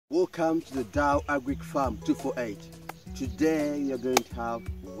Welcome to the Dow Agric Farm 248. Today you're going to have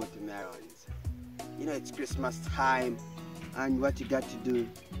watermelons. You know it's Christmas time and what you got to do,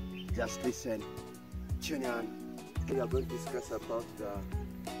 just listen, tune in. We are going to discuss about the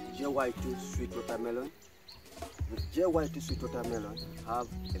JY2 sweet watermelon. The JY2 sweet watermelon have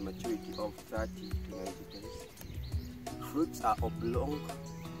a maturity of 30 to 90 days. Fruits are oblong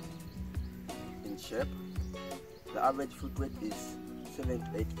in shape. The average fruit weight is 7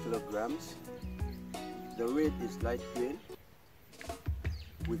 to 8 kilograms. The red is light green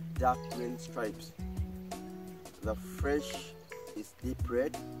with dark green stripes. The fresh is deep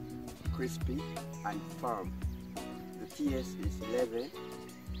red, crispy and firm. The TS is 11,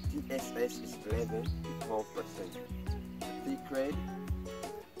 TSS is 11 to 12%. The thick red,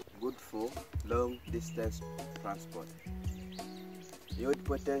 good for long distance transport. Yield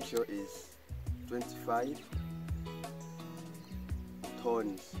potential is 25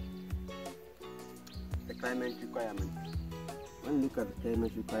 tons. The climate requirements. When you look at the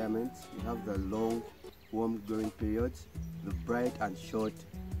climate requirements, you have the long warm growing periods, the bright and short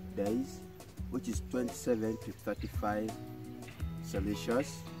days, which is 27 to 35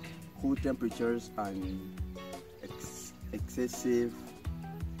 Celsius, cool temperatures and excessive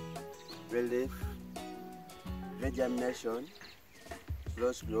relief, regermination,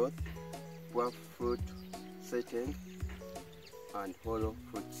 slow growth, poor fruit setting, and hollow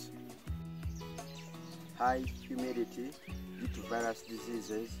fruits. High humidity due to virus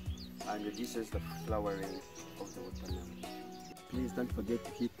diseases and reduces the flowering of the watermelon. Please don't forget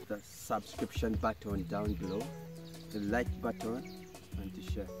to hit the subscription button down below, the like button, and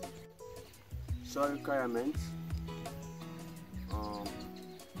to share. Soil requirements.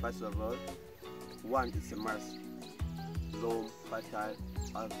 First of all, one is a must loam fertile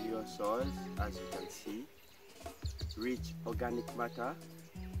alluvial soils, as you can see, rich organic matter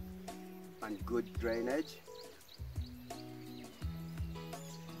and good drainage,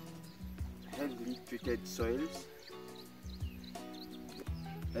 heavily treated soils,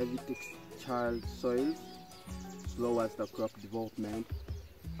 heavy textile soils slows the crop development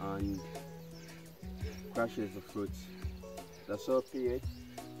and crushes the fruits. The soil pH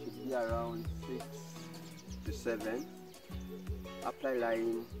should be around 6 to 7. Apply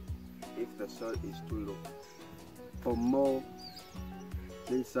lime if the soil is too low. For more,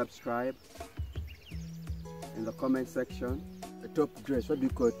 please subscribe. In the comment section, the top dress, what do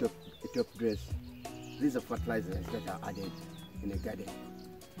you call a top dress? These are fertilizers that are added in a garden.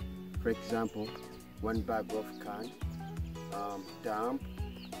 For example, 1 bag of can, damp,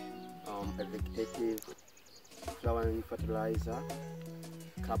 a vegetative flowering fertilizer,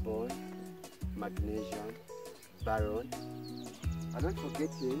 carbon, magnesium, boron. And not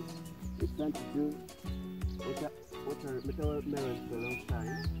forgetting, it's time to do watermelon for a long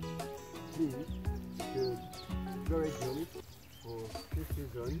time. Please do storage them for 2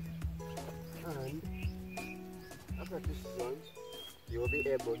 seasons, and after 2 seasons you will be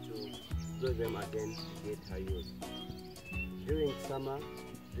able to grow them again to get high yield. During summer,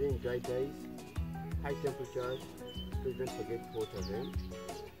 during dry days, high temperatures, please don't forget to water them,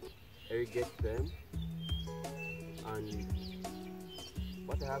 irrigate them, and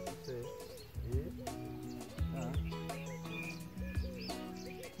what I have to say is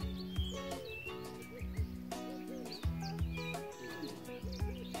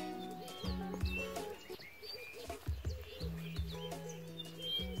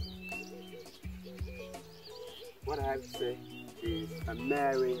what I have to say is a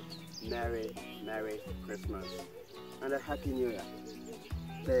Merry Christmas and a Happy New Year.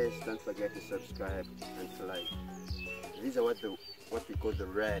 Please don't forget to subscribe and to like. These are what we call the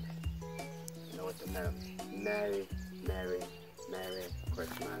red in the watermelon. Merry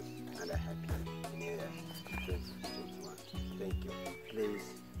Christmas and a Happy New Year 2021. Thank you. Please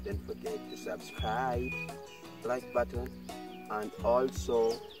don't forget to subscribe, like button, and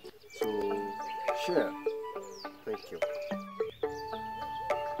also to share. Thank you.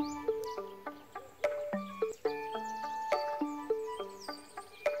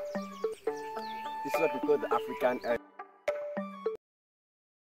 This is what we call the African